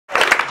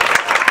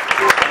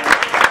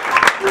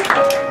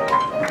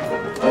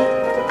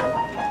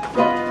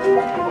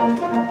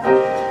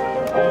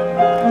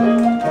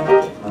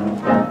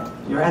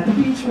at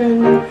the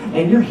Beechman,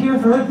 and you're here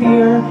for a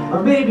beer,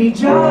 or maybe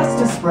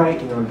just a Sprite.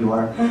 You know what you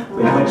are.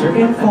 Wait, what you're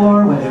in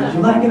for, whether you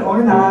like it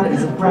or not,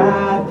 is a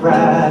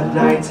Brad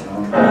night.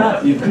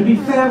 You could be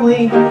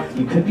family,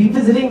 you could be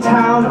visiting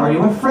town, or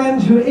you're a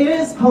friend who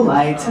is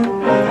polite.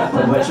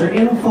 But what you're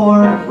in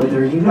for,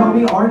 whether you know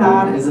me or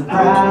not, is a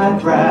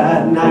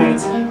Brad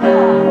night.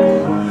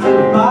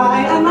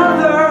 Buy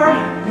another,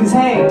 cause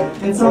hey,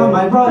 it's on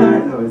my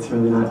brother. No, it's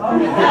really not.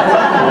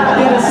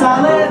 Get a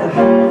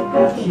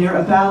salad, hear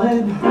a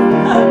ballad.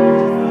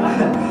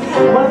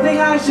 One thing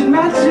I should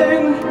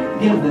mention,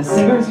 give the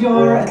singers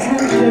your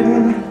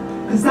attention,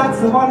 cause that's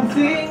the one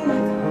thing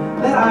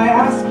that I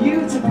ask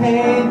you to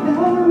pay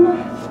them.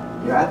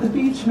 You're at the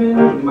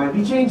Beechman, you might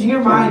be changing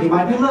your mind, you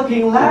might be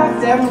looking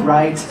left and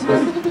right.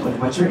 But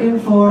what you're in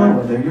for,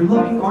 whether you're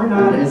looking or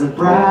not, is a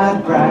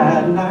Brad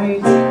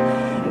night.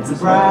 It's a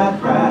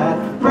Brad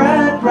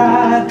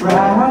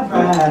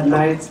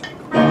night.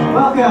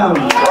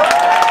 Welcome!